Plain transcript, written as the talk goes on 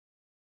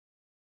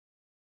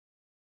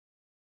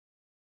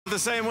The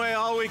same way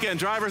all weekend.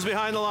 Drivers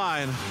behind the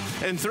line.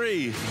 In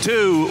 3,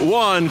 2,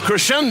 1,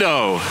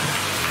 crescendo.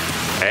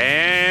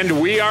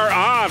 And we are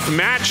off.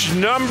 Match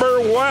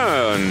number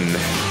 1.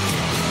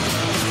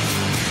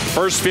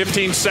 First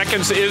 15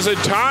 seconds is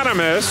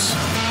autonomous.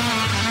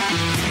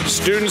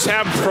 Students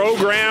have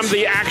programmed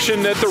the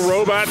action that the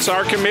robots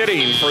are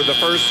committing for the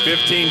first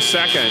 15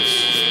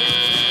 seconds.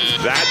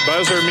 That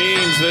buzzer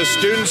means the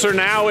students are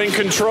now in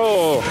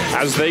control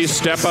as they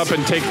step up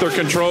and take their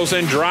controls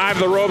and drive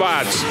the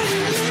robots.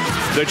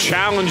 The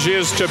challenge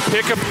is to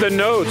pick up the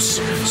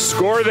notes,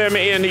 score them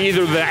in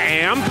either the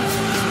amp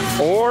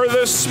or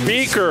the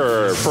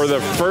speaker for the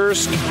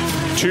first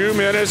 2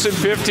 minutes and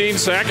 15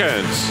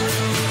 seconds.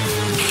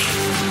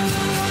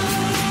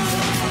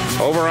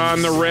 Over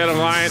on the Red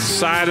Alliance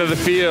side of the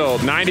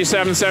field,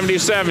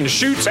 97-77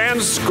 shoots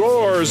and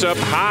scores up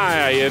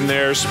high in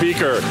their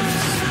speaker.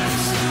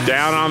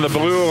 Down on the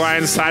Blue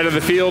Alliance side of the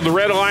field, the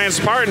Red Alliance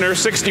partner,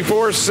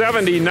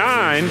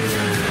 64-79.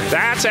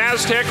 That's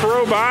Aztec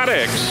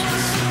Robotics.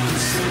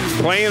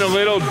 Playing a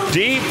little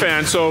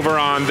defense over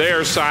on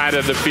their side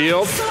of the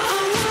field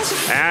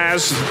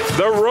as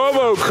the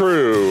Robo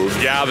Crew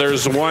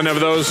gathers one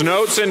of those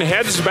notes and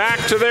heads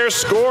back to their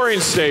scoring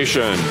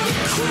station.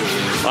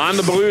 On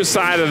the blue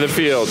side of the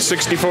field,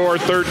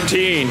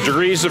 64-13,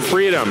 Degrees of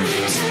Freedom.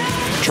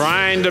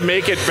 Trying to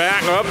make it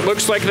back up.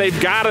 Looks like they've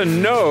got a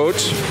note.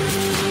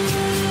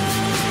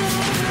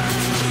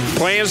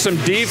 Playing some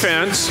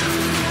defense.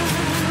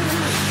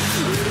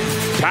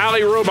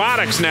 Tally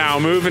Robotics now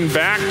moving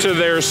back to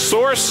their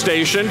source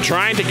station,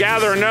 trying to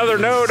gather another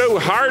note. Oh,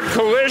 hard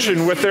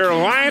collision with their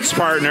alliance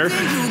partner,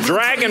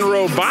 Dragon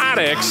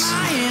Robotics.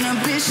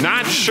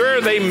 Not sure,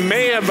 they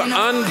may have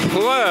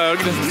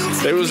unplugged.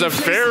 It was a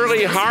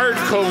fairly hard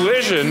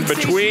collision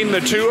between the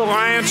two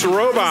alliance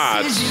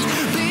robots.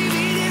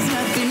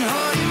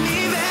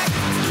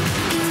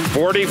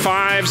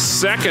 45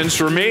 seconds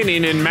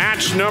remaining in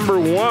match number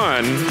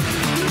 1.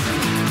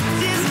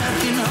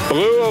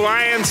 Blue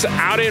Alliance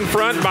out in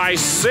front by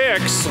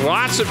 6.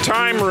 Lots of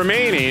time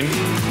remaining.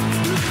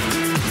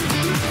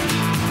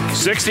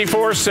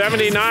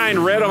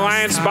 64-79, Red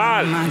Alliance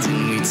bot.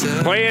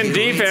 Playing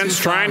defense,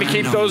 trying to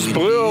keep those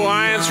Blue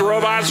Alliance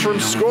robots from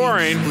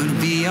scoring.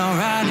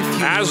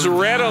 As the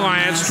Red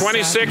Alliance,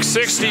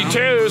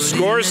 26-62,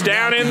 scores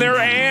down in their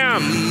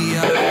amp.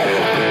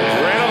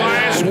 Red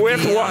Alliance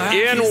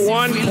within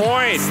 1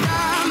 point.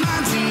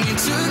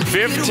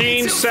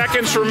 15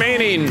 seconds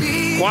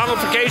remaining.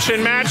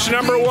 Qualification match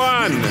number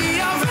 1.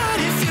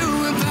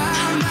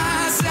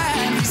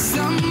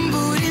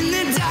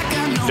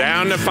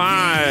 Down to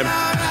 5.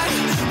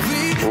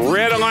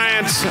 Red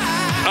Alliance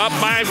up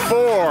by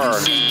 4.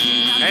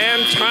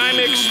 And time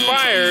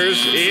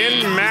expires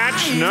in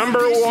match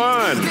number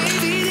 1.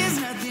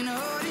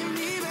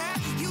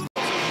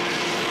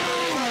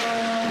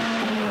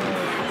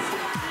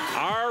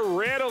 Our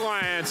Red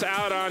Alliance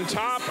out on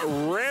top.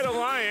 Red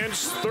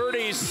Alliance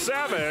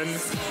 37,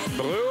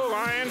 Blue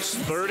Alliance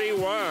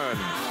 31.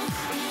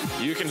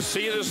 You can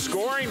see the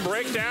scoring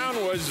breakdown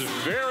was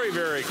very,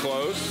 very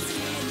close.